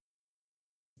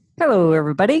Hello,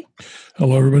 everybody.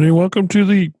 Hello, everybody. Welcome to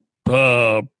the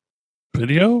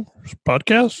video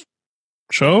podcast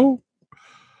show.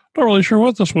 Not really sure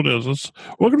what this one is.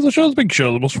 Welcome to the show, the big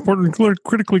show, the most important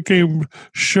critically acclaimed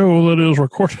show that is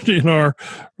recorded in our.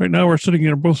 Right now, we're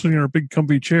both sitting in our big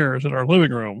comfy chairs in our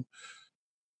living room.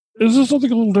 This is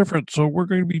something a little different. So we're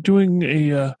going to be doing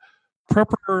a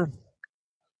prepper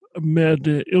med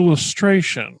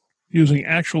illustration using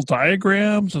actual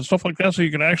diagrams and stuff like that. So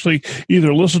you can actually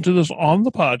either listen to this on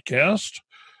the podcast,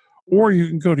 or you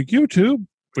can go to YouTube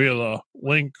via the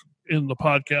link in the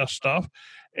podcast stuff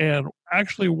and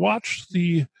actually watch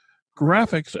the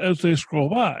graphics as they scroll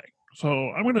by.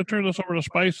 So I'm going to turn this over to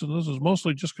Spice, and this is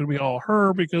mostly just going to be all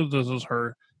her because this is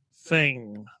her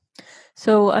thing.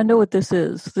 So I know what this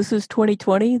is. This is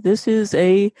 2020. This is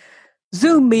a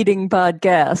Zoom meeting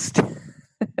podcast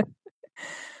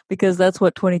because that's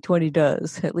what 2020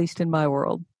 does, at least in my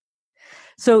world.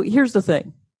 So here's the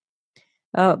thing.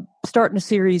 Starting a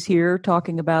series here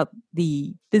talking about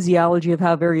the physiology of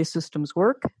how various systems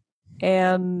work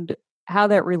and how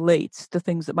that relates to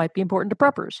things that might be important to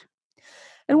preppers.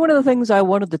 And one of the things I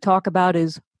wanted to talk about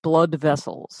is blood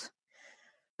vessels,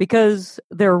 because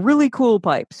they're really cool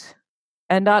pipes.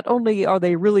 And not only are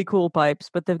they really cool pipes,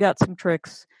 but they've got some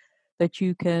tricks that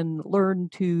you can learn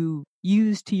to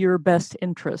use to your best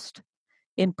interest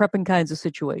in prepping kinds of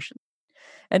situations.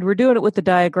 And we're doing it with the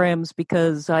diagrams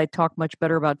because I talk much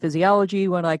better about physiology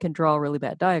when I can draw really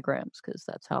bad diagrams, because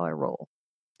that's how I roll.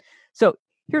 So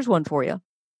here's one for you.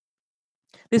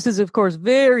 This is, of course,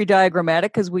 very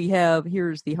diagrammatic because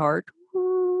here's the heart.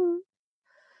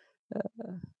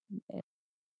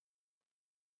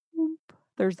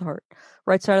 There's the heart.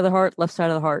 Right side of the heart, left side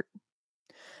of the heart.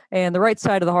 And the right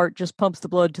side of the heart just pumps the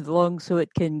blood to the lungs so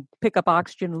it can pick up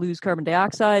oxygen and lose carbon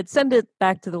dioxide, send it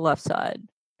back to the left side.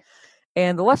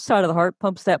 And the left side of the heart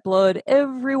pumps that blood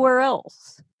everywhere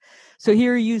else. So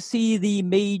here you see the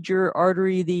major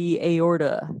artery, the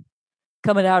aorta,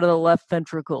 coming out of the left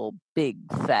ventricle, big,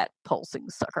 fat, pulsing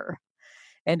sucker.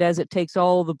 And as it takes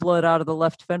all the blood out of the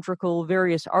left ventricle,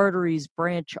 various arteries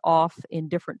branch off in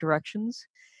different directions,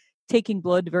 taking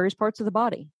blood to various parts of the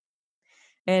body.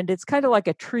 And it's kind of like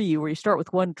a tree where you start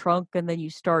with one trunk and then you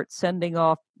start sending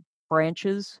off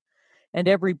branches. And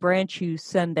every branch you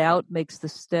send out makes the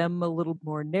stem a little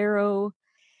more narrow.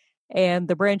 And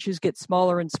the branches get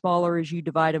smaller and smaller as you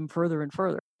divide them further and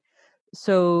further.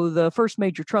 So the first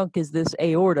major trunk is this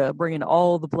aorta, bringing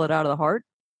all the blood out of the heart.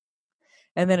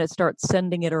 And then it starts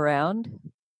sending it around.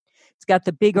 It's got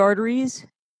the big arteries.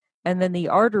 And then the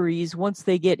arteries, once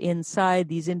they get inside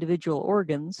these individual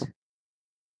organs,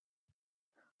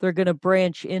 they're going to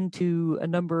branch into a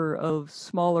number of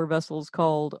smaller vessels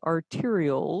called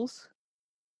arterioles.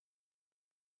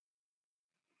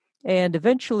 And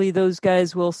eventually those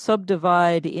guys will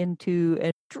subdivide into an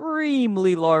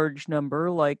extremely large number,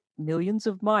 like millions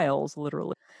of miles,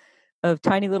 literally, of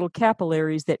tiny little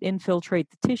capillaries that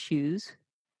infiltrate the tissues.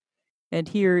 And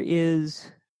here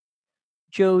is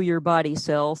Joe, your body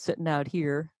cell, sitting out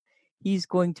here. He's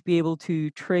going to be able to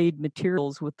trade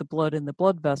materials with the blood in the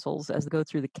blood vessels as they go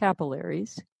through the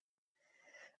capillaries.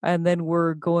 And then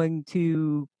we're going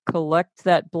to collect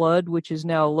that blood, which is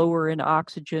now lower in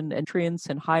oxygen and nutrients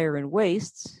and higher in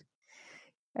wastes.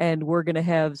 And we're going to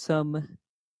have some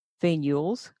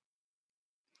venules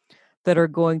that are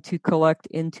going to collect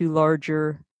into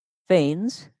larger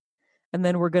veins. And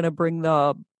then we're going to bring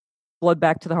the blood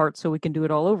back to the heart so we can do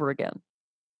it all over again.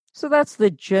 So that's the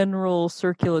general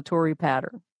circulatory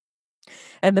pattern.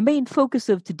 And the main focus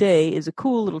of today is a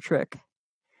cool little trick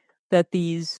that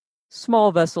these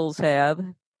small vessels have.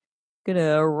 I'm going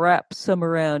to wrap some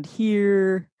around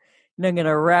here, and I'm going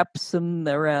to wrap some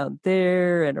around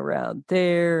there and around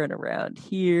there and around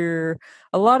here.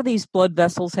 A lot of these blood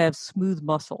vessels have smooth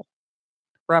muscle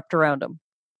wrapped around them.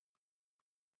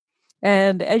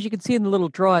 And as you can see in the little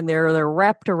drawing there, they're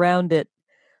wrapped around it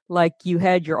like you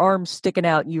had your arms sticking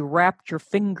out and you wrapped your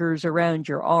fingers around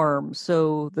your arm.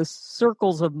 So the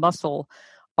circles of muscle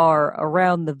are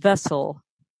around the vessel.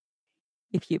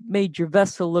 If you made your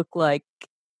vessel look like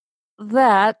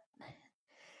that,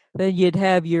 then you'd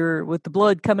have with the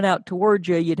blood coming out towards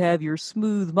you, you'd have your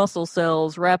smooth muscle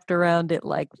cells wrapped around it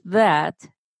like that.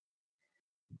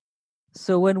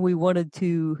 So when we wanted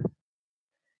to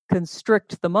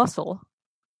constrict the muscle,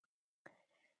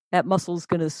 that muscle's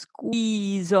going to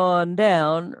squeeze on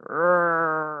down.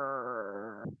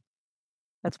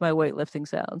 That's my weightlifting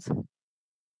sounds.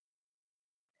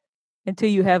 Until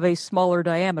you have a smaller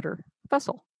diameter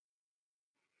vessel.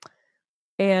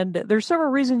 And there's several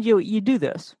reasons you do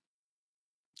this.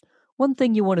 One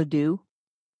thing you want to do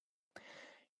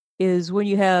is when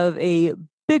you have a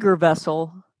bigger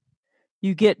vessel,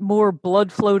 you get more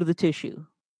blood flow to the tissue.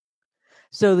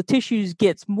 So the tissue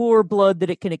gets more blood that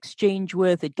it can exchange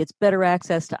with. It gets better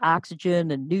access to oxygen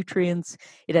and nutrients.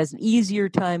 It has an easier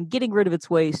time getting rid of its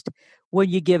waste when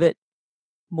you give it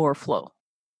more flow.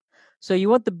 So you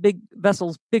want the big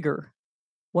vessels bigger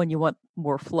when you want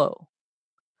more flow.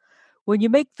 When you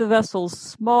make the vessels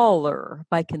smaller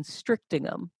by constricting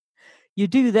them, you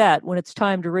do that when it's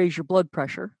time to raise your blood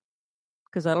pressure,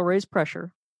 because that'll raise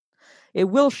pressure. It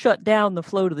will shut down the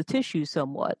flow to the tissue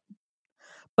somewhat.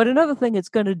 But another thing it's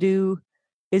going to do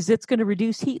is it's going to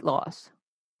reduce heat loss.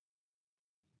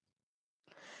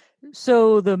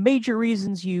 So the major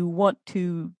reasons you want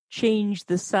to change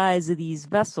the size of these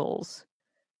vessels,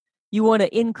 you want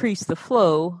to increase the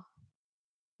flow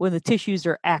when the tissues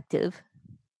are active.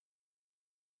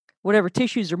 Whatever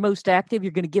tissues are most active,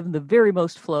 you're going to give them the very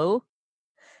most flow.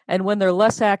 And when they're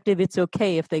less active, it's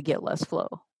okay if they get less flow.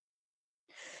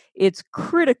 It's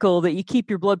critical that you keep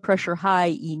your blood pressure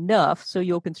high enough so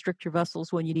you'll constrict your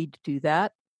vessels when you need to do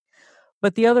that.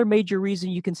 But the other major reason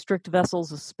you constrict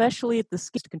vessels, especially at the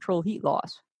skin, is to control heat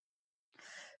loss.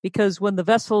 Because when the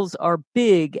vessels are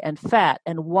big and fat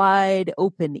and wide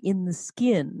open in the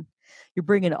skin, you're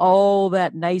bringing all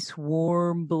that nice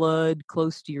warm blood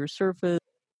close to your surface.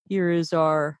 Here is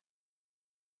our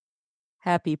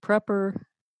happy prepper.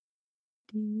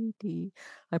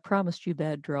 I promised you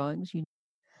bad drawings.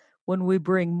 When we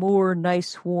bring more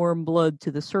nice warm blood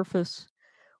to the surface,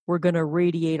 we're going to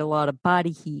radiate a lot of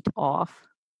body heat off.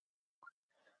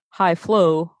 High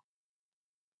flow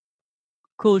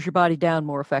cools your body down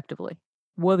more effectively,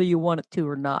 whether you want it to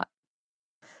or not.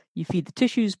 You feed the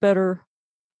tissues better,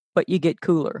 but you get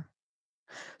cooler.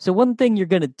 So one thing you're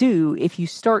going to do if you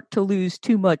start to lose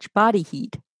too much body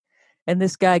heat and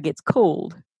this guy gets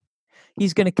cold,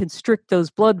 he's going to constrict those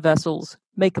blood vessels,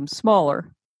 make them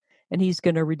smaller, and he's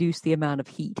going to reduce the amount of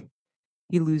heat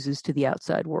he loses to the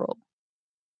outside world.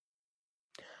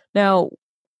 Now,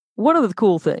 one of the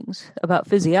cool things about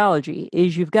physiology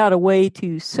is you've got a way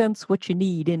to sense what you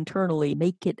need internally,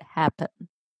 make it happen.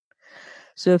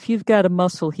 So if you've got a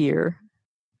muscle here,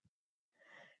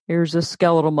 here's a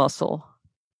skeletal muscle,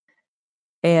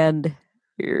 and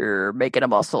you're making a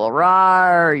muscle,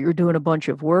 you're doing a bunch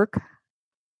of work.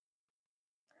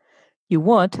 You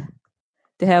want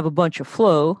to have a bunch of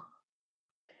flow,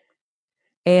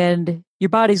 and your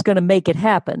body's going to make it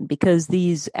happen because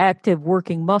these active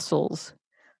working muscles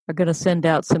are going to send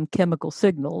out some chemical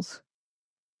signals.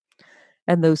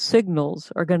 And those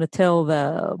signals are going to tell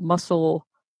the muscle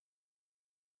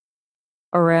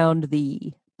around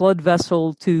the blood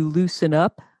vessel to loosen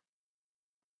up.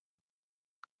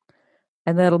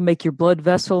 And that'll make your blood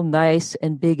vessel nice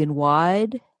and big and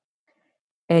wide.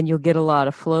 And you'll get a lot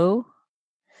of flow.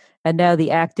 And now the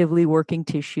actively working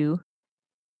tissue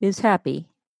is happy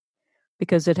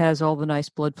because it has all the nice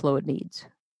blood flow it needs.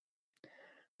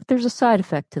 But there's a side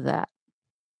effect to that.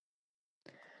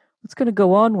 What's going to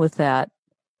go on with that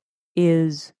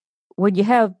is when you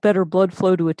have better blood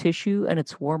flow to a tissue and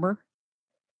it's warmer,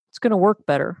 it's going to work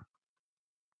better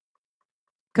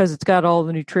because it's got all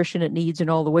the nutrition it needs and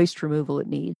all the waste removal it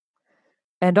needs.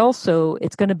 And also,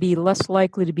 it's going to be less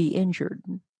likely to be injured.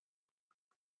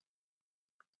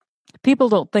 People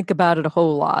don't think about it a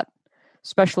whole lot,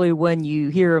 especially when you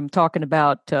hear them talking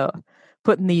about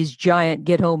putting these giant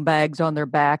get-home bags on their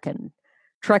back and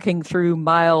trekking through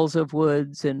miles of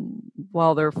woods and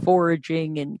while they're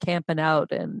foraging and camping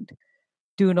out and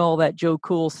doing all that Joe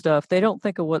Cool stuff. They don't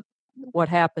think of what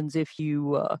happens if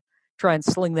you try and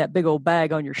sling that big old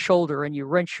bag on your shoulder and you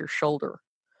wrench your shoulder,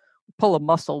 pull a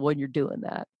muscle when you're doing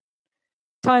that.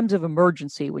 Times of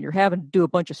emergency, when you're having to do a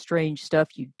bunch of strange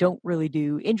stuff you don't really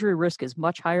do, injury risk is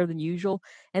much higher than usual,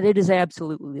 and it is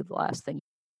absolutely the last thing.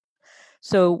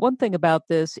 So one thing about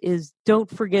this is don't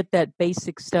forget that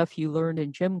basic stuff you learned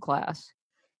in gym class.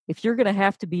 If you're going to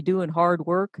have to be doing hard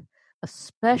work,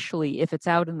 especially if it's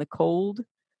out in the cold,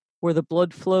 where the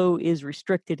blood flow is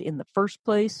restricted in the first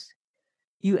place,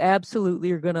 you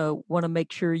absolutely are going to want to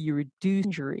make sure you reduce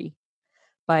injury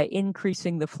by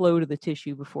increasing the flow to the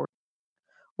tissue before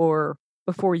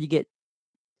you get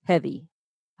heavy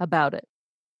about it.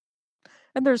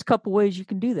 And there's a couple ways you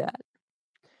can do that.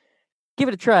 Give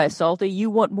it a try, Salty.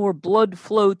 You want more blood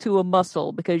flow to a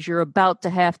muscle because you're about to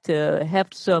have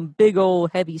some big old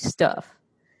heavy stuff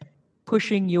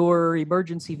pushing your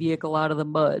emergency vehicle out of the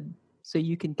mud so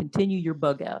you can continue your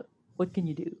bug out. What can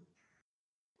you do?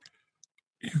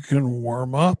 You can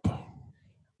warm up.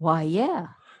 Why, yeah.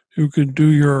 You can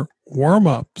do your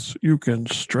warm-ups. You can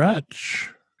stretch.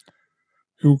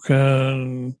 You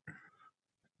can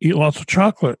eat lots of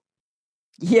chocolate.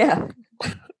 Yeah.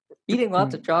 Eating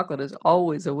lots of chocolate is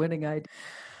always a winning idea.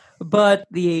 But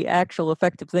the actual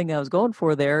effective thing I was going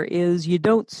for there is you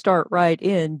don't start right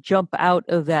in, jump out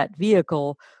of that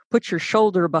vehicle, put your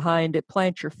shoulder behind it,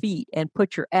 plant your feet, and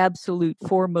put your absolute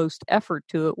foremost effort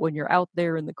to it when you're out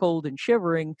there in the cold and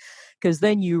shivering, because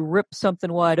then you rip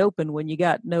something wide open when you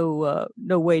got no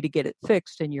way to get it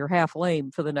fixed, and you're half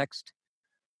lame for the next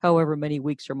however many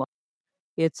weeks or months.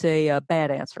 It's a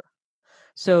bad answer.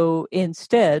 So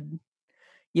instead,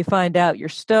 you find out you're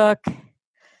stuck.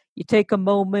 You take a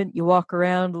moment, you walk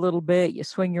around a little bit, you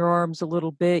swing your arms a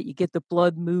little bit, you get the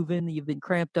blood moving. You've been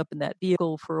cramped up in that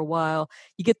vehicle for a while.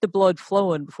 You get the blood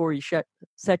flowing before you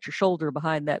set your shoulder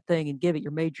behind that thing and give it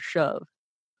your major shove.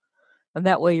 And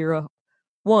that way you're,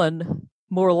 one,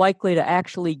 more likely to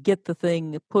actually get the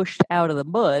thing pushed out of the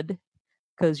mud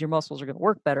because your muscles are going to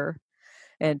work better.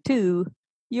 And two,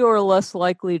 you're less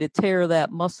likely to tear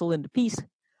that muscle into pieces,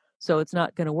 so it's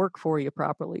not going to work for you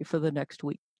properly for the next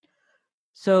week.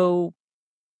 So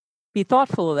be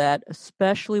thoughtful of that,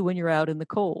 especially when you're out in the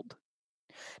cold.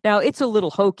 Now, it's a little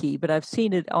hokey, but I've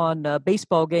seen it on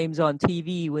baseball games on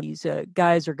TV when these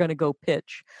guys are going to go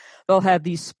pitch. They'll have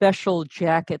these special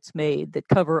jackets made that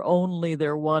cover only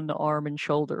their one arm and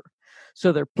shoulder,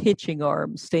 so their pitching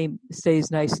arm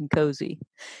stays nice and cozy.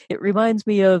 It reminds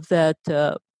me of that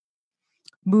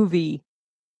movie,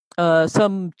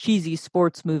 some cheesy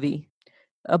sports movie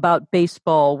about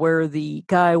baseball where the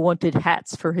guy wanted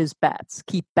hats for his bats,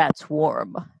 keep bats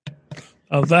warm.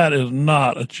 That is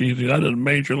not a cheesy. That is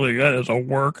major league. That is a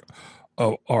work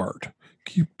of art.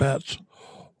 Keep bats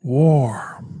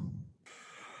warm.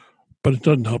 But it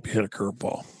doesn't help you hit a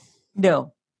curveball.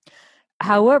 No.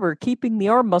 However, keeping the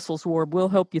arm muscles warm will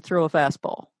help you throw a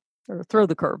fastball or throw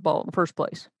the curveball in the first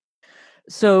place.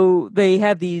 So they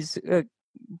have these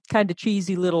kind of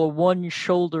cheesy little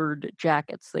one-shouldered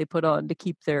jackets they put on to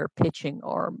keep their pitching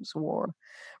arms warm.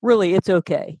 Really, it's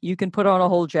okay. You can put on a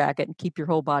whole jacket and keep your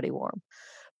whole body warm.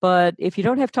 But if you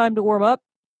don't have time to warm up,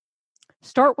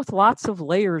 start with lots of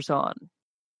layers on.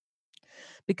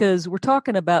 Because we're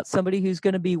talking about somebody who's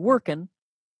going to be working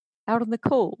out in the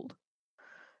cold.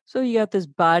 So you got this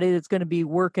body that's going to be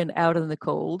working out in the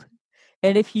cold.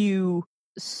 And if you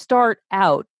start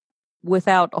out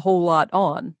without a whole lot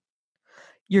on,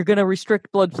 you're going to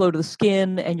restrict blood flow to the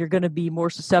skin, and you're going to be more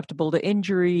susceptible to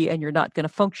injury, and you're not going to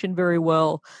function very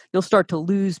well. You'll start to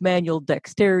lose manual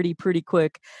dexterity pretty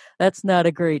quick. That's not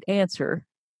a great answer.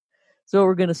 So what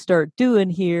we're going to start doing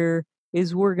here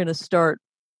is we're going to start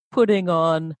putting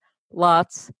on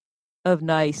lots of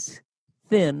nice,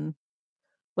 thin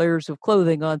layers of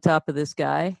clothing on top of this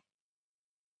guy.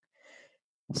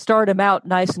 Start him out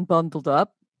nice and bundled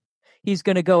up. He's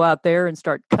going to go out there and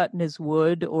start cutting his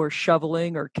wood or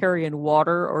shoveling or carrying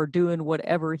water or doing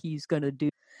whatever he's going to do.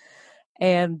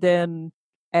 And then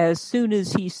as soon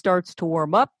as he starts to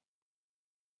warm up,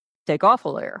 take off a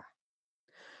layer.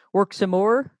 Work some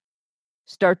more,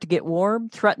 start to get warm,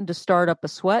 threaten to start up a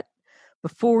sweat.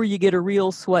 Before you get a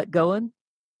real sweat going,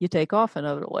 you take off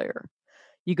another layer.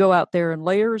 You go out there in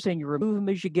layers and you remove them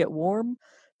as you get warm,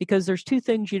 because there's two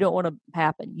things you don't want to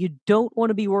happen. You don't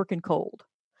want to be working cold,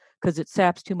 because it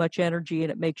saps too much energy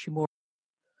and it makes you more.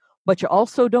 But you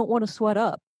also don't want to sweat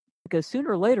up, because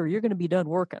sooner or later you're going to be done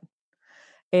working.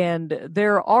 And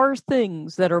there are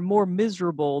things that are more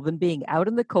miserable than being out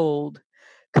in the cold,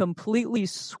 completely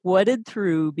sweated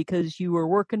through because you were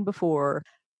working before,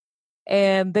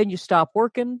 and then you stop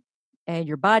working and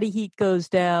your body heat goes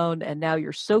down and now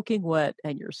you're soaking wet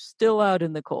and you're still out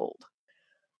in the cold.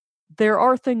 There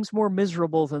are things more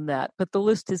miserable than that, but the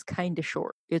list is kind of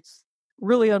short. It's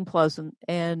really unpleasant,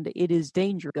 and it is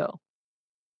dangerous to go.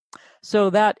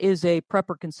 So that is a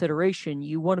prepper consideration.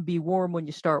 You want to be warm when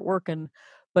you start working,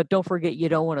 but don't forget you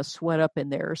don't want to sweat up in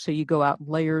there, so you go out in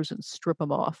layers and strip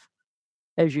them off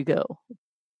as you go.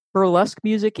 Burlesque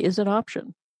music is an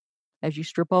option as you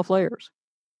strip off layers.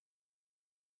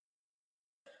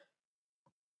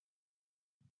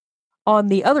 On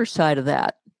the other side of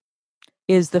that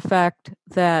is the fact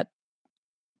that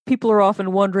people are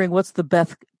often wondering what's the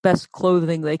best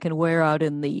clothing they can wear out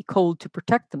in the cold to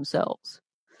protect themselves.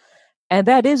 And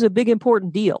that is a big,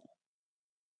 important deal.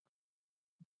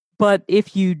 But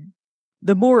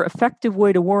the more effective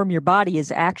way to warm your body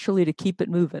is actually to keep it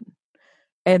moving.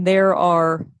 And there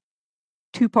are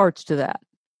two parts to that.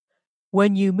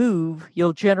 When you move,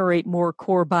 you'll generate more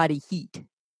core body heat.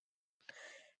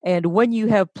 And when you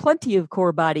have plenty of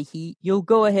core body heat, you'll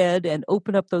go ahead and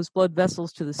open up those blood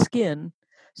vessels to the skin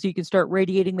so you can start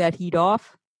radiating that heat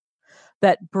off.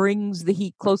 That brings the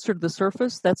heat closer to the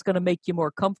surface. That's going to make you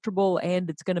more comfortable, and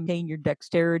it's going to maintain your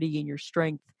dexterity and your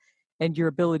strength and your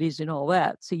abilities and all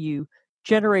that. So you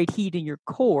generate heat in your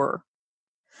core.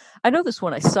 I know this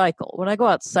when I cycle. When I go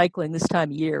out cycling this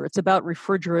time of year, it's about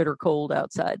refrigerator cold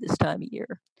outside this time of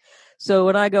year. So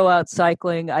when I go out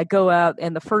cycling, I go out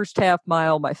and the first half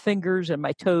mile, my fingers and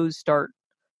my toes start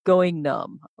going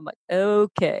numb. I'm like,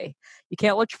 okay, you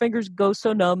can't let your fingers go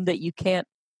so numb that you can't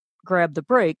grab the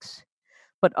brakes.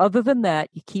 But other than that,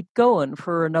 you keep going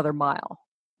for another mile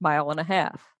and a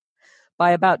half.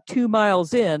 By about 2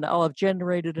 miles in, I'll have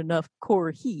generated enough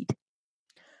core heat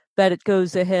that it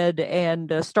goes ahead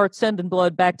and starts sending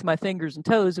blood back to my fingers and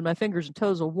toes, and my fingers and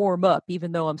toes will warm up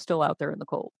even though I'm still out there in the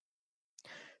cold.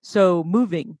 So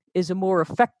moving is a more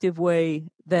effective way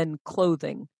than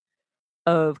clothing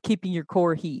of keeping your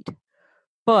core heat.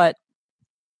 But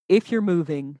if you're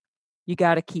moving, you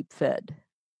got to keep fed.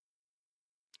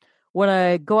 When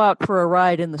I go out for a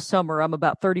ride in the summer, I'm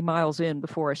about 30 miles in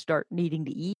before I start needing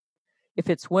to eat. If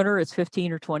it's winter, it's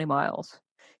 15 or 20 miles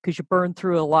because you burn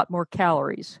through a lot more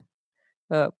calories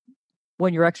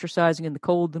when you're exercising in the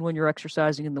cold than when you're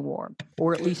exercising in the warm,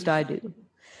 or at least I do.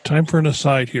 Time for an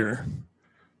aside here.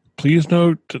 Please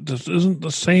note that this isn't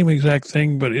the same exact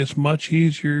thing, but it's much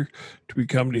easier to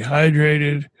become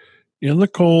dehydrated in the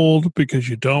cold because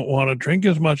you don't want to drink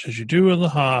as much as you do in the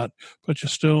hot, but you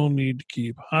still need to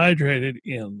keep hydrated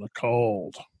in the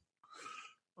cold.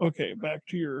 Okay, back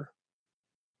to your.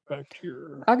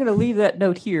 I'm going to leave that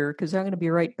note here because I'm going to be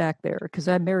right back there because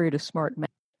I married a smart man.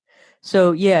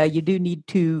 So yeah, you do need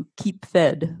to keep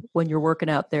fed when you're working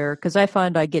out there because I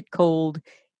find I get cold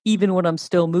even when I'm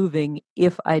still moving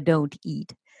if I don't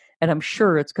eat. And I'm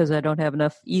sure it's because I don't have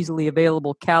enough easily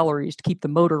available calories to keep the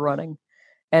motor running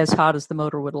as hot as the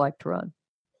motor would like to run.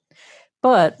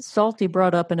 But Salty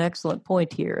brought up an excellent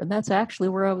point here, and that's actually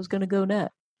where I was going to go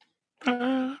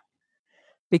next.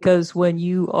 Because when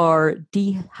you are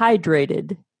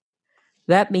dehydrated,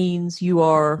 that means you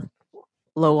are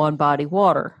low on body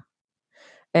water.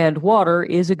 And water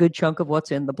is a good chunk of what's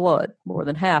in the blood, more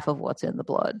than half of what's in the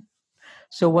blood.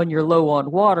 So when you're low on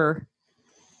water,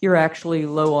 you're actually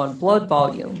low on blood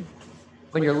volume.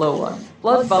 When you're low on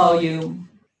blood volume,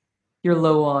 you're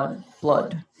low on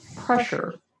blood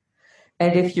pressure.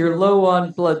 And if you're low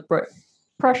on blood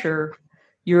pressure,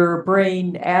 your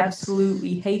brain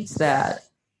absolutely hates that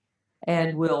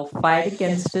and will fights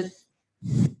against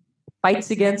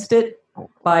it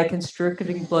by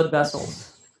constricting blood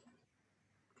vessels.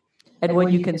 And when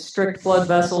you constrict blood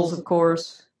vessels, of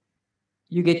course,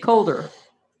 you get colder.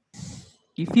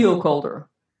 You feel colder.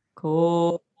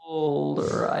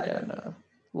 Colder. I don't know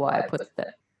why I put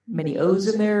that many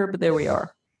O's in there, but there we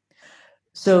are.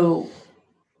 So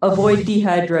avoid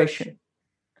dehydration.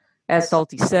 As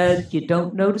Salty said, you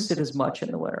don't notice it as much in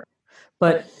the winter.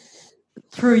 But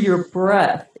through your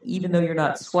breath, even though you're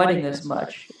not sweating as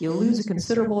much, you'll lose a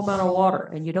considerable amount of water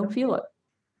and you don't feel it.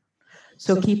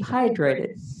 So keep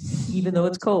hydrated, even though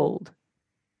it's cold,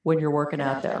 when you're working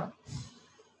out there.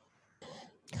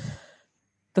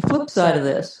 The flip side of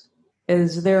this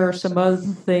is there are some other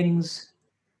things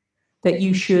that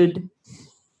you should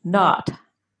not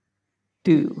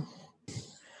do.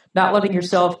 Not letting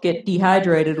yourself get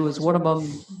dehydrated was one of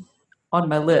them on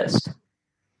my list.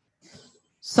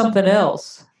 Something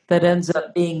else that ends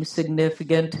up being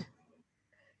significant.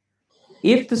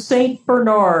 If the St.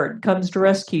 Bernard comes to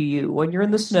rescue you when you're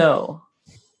in the snow,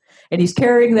 and he's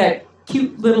carrying that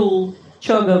cute little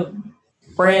chug of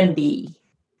brandy,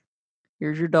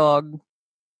 here's your dog.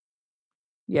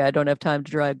 Yeah, I don't have time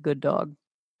to drive. Good dog.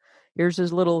 Here's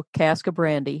his little cask of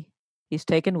brandy. He's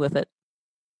taken with it.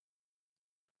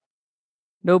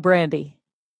 No brandy.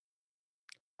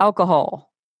 Alcohol.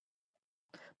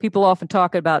 People often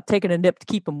talk about taking a nip to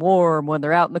keep them warm when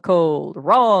they're out in the cold.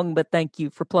 Wrong, but thank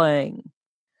you for playing.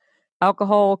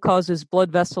 Alcohol causes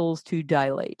blood vessels to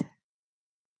dilate.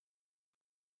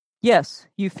 Yes,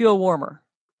 you feel warmer.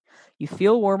 You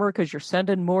feel warmer because you're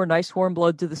sending more nice warm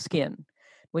blood to the skin.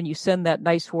 When you send that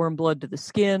nice warm blood to the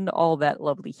skin, all that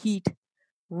lovely heat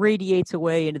radiates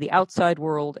away into the outside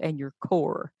world and your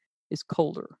core is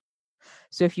colder.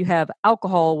 So if you have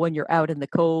alcohol when you're out in the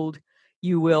cold,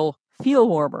 you will feel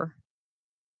warmer,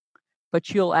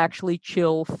 but you'll actually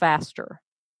chill faster.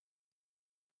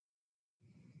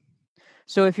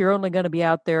 So if you're only going to be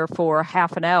out there for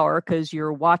half an hour because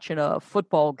you're watching a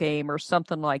football game or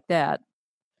something like that,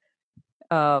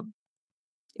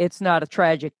 it's not a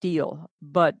tragic deal.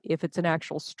 But if it's an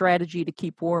actual strategy to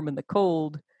keep warm in the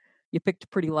cold, you picked a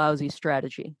pretty lousy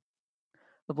strategy.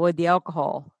 Avoid the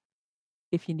alcohol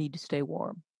if you need to stay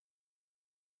warm.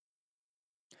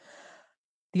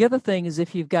 The other thing is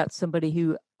if you've got somebody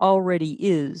who already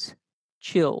is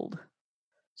chilled.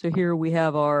 So here we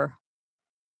have our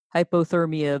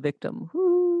hypothermia victim.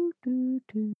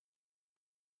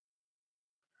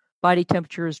 Body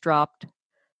temperature is dropped.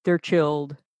 They're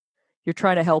chilled. You're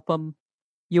trying to help them.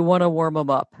 You want to warm them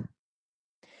up.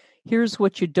 Here's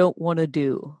what you don't want to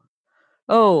do.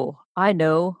 Oh, I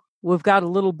know. We've got a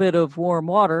little bit of warm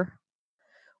water.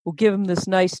 We'll give him this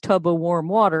nice tub of warm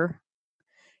water,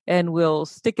 and we'll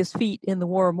stick his feet in the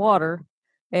warm water.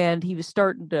 And he was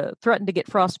starting to threaten to get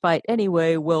frostbite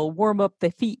anyway. We'll warm up the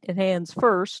feet and hands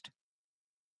first,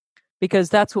 because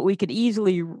that's what we could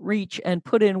easily reach and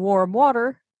put in warm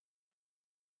water.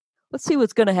 Let's see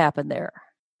what's going to happen there.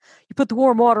 You put the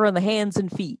warm water on the hands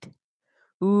and feet.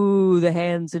 Ooh, the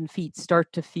hands and feet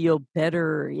start to feel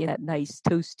better in that nice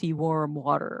toasty warm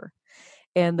water.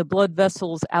 And the blood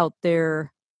vessels out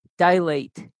there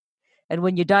dilate. And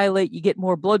when you dilate, you get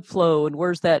more blood flow. And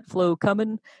where's that flow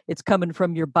coming? It's coming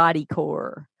from your body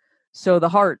core. So the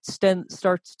heart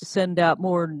starts to send out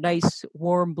more nice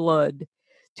warm blood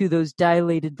to those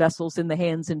dilated vessels in the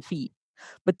hands and feet.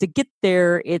 But to get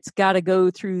there, it's got to go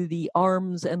through the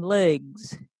arms and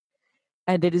legs.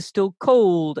 And it is still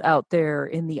cold out there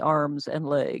in the arms and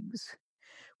legs,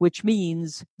 which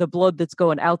means the blood that's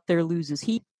going out there loses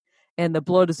heat, and the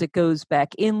blood as it goes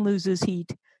back in loses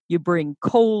heat. You bring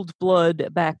cold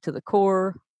blood back to the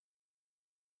core.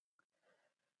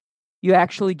 You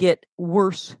actually get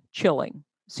worse chilling.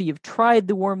 So you've tried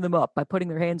to warm them up by putting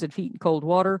their hands and feet in cold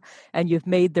water, and you've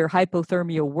made their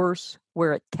hypothermia worse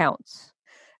where it counts.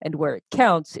 And where it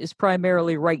counts is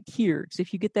primarily right here, because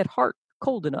if you get that heart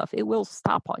cold enough, it will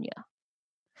stop on you.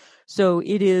 So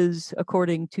it is,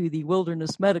 according to the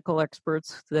wilderness medical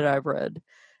experts that I've read,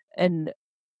 an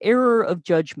error of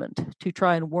judgment to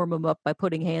try and warm them up by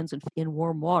putting hands in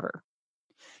warm water.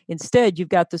 Instead, you've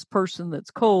got this person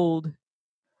that's cold.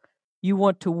 You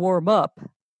want to warm up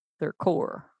their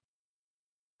core.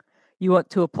 You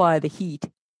want to apply the heat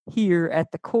here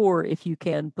at the core if you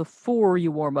can before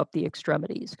you warm up the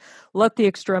extremities. Let the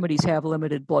extremities have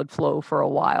limited blood flow for a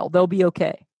while. They'll be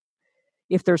okay.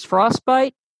 If there's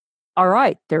frostbite, all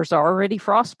right, there's already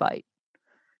frostbite.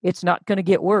 It's not going to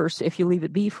get worse if you leave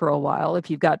it be for a while. If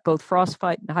you've got both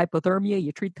frostbite and hypothermia,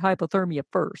 you treat the hypothermia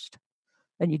first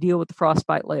and you deal with the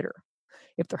frostbite later.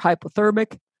 If they're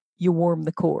hypothermic, you warm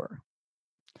the core.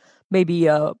 Maybe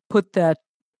put that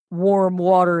warm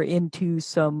water into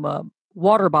some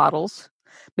water bottles.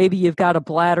 Maybe you've got a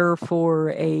bladder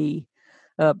for a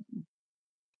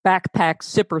backpack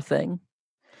zipper thing.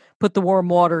 Put the warm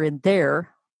water in there.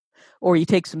 Or you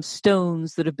take some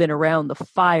stones that have been around the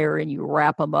fire and you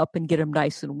wrap them up and get them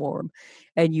nice and warm.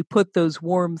 And you put those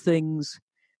warm things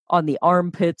on the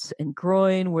armpits and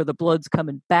groin where the blood's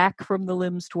coming back from the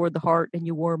limbs toward the heart, and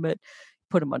you warm it.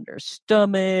 Put them on their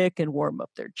stomach and warm up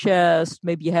their chest.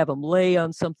 Maybe you have them lay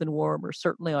on something warm, or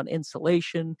certainly on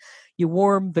insulation. You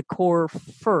warm the core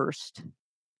first,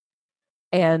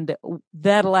 and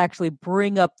that'll actually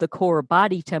bring up the core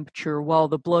body temperature while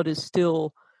the blood is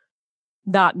still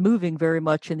not moving very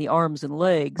much in the arms and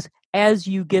legs. As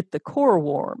you get the core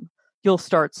warm, you'll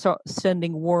start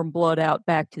sending warm blood out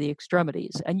back to the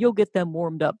extremities, and you'll get them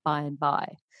warmed up by and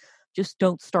by. Just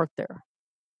don't start there.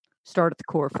 Start at the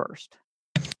core first.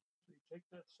 Take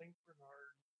that St.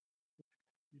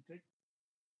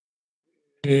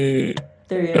 Bernard.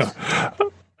 There he is.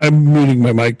 I'm muting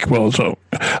my mic. Well, so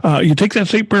you take that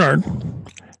St. Bernard,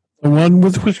 the one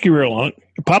with the whiskey barrel on it.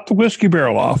 You pop the whiskey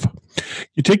barrel off.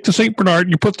 You take the St. Bernard,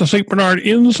 you put the St. Bernard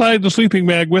inside the sleeping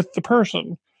bag with the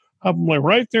person, probably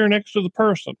right there next to the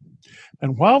person.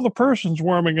 And while the person's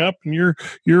warming up and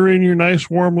you're in your nice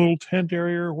warm little tent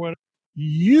area or whatever,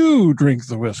 you drink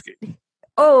the whiskey.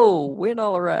 Oh, win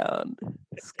all around.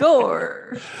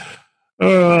 Score.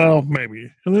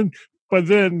 Maybe. But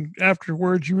then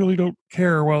afterwards, you really don't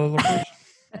care whether the person.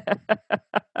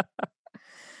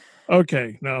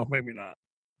 Okay, no, maybe not.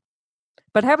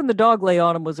 But having the dog lay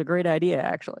on them was a great idea,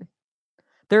 actually.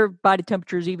 Their body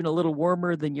temperature is even a little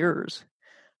warmer than yours.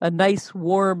 A nice,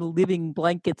 warm, living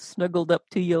blanket snuggled up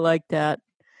to you like that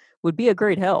would be a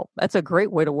great help. That's a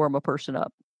great way to warm a person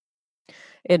up.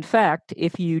 In fact,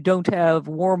 if you don't have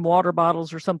warm water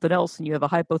bottles or something else and you have a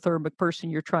hypothermic person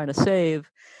you're trying to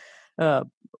save,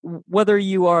 whether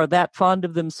you are that fond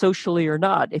of them socially or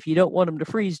not, if you don't want them to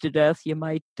freeze to death, you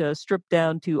might strip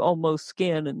down to almost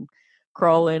skin and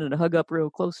crawl in and hug up real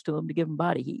close to them to give them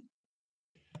body heat.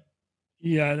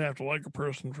 Yeah, I'd have to like a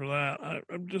person for that.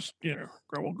 I'm just,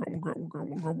 grumble.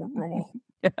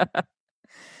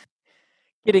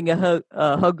 Getting a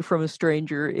hug from a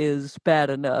stranger is bad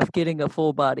enough. Getting a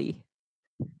full body,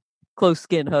 close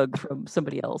skin hug from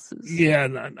somebody else is... Yeah,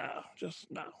 no. Just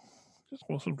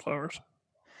Wilson Flowers.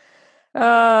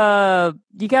 You'd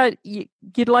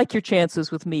like your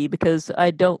chances with me because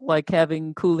I don't like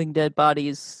having cooling dead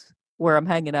bodies where I'm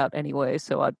hanging out anyway.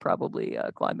 So I'd probably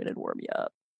climb in and warm you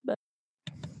up. But...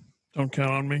 Don't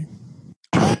count on me.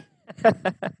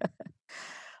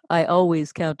 I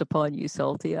always count upon you,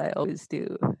 Salty. I always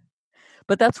do.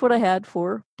 But that's what I had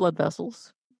for blood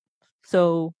vessels.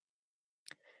 So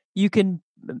you can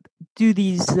do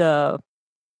these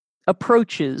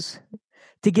approaches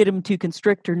to get them to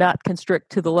constrict or not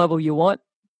constrict to the level you want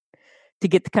to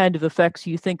get the kind of effects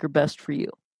you think are best for you.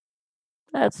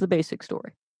 That's the basic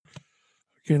story.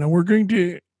 Okay, now we're going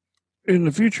to, in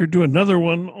the future, do another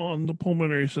one on the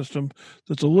pulmonary system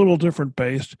that's a little different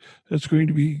based. It's going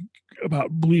to be about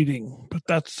bleeding, but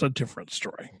that's a different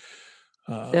story.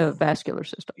 The vascular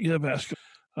system. Yeah, vascular.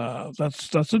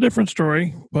 That's a different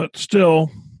story, but still,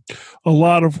 a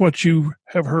lot of what you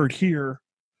have heard here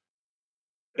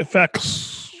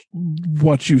affects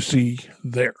what you see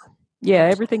there. Yeah,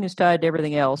 everything is tied to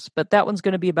everything else, but that one's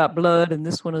going to be about blood, and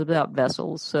this one is about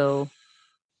vessels. So,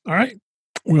 all right,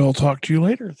 we'll talk to you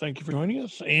later. Thank you for joining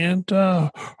us, and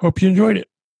hope you enjoyed it.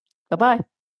 Bye-bye.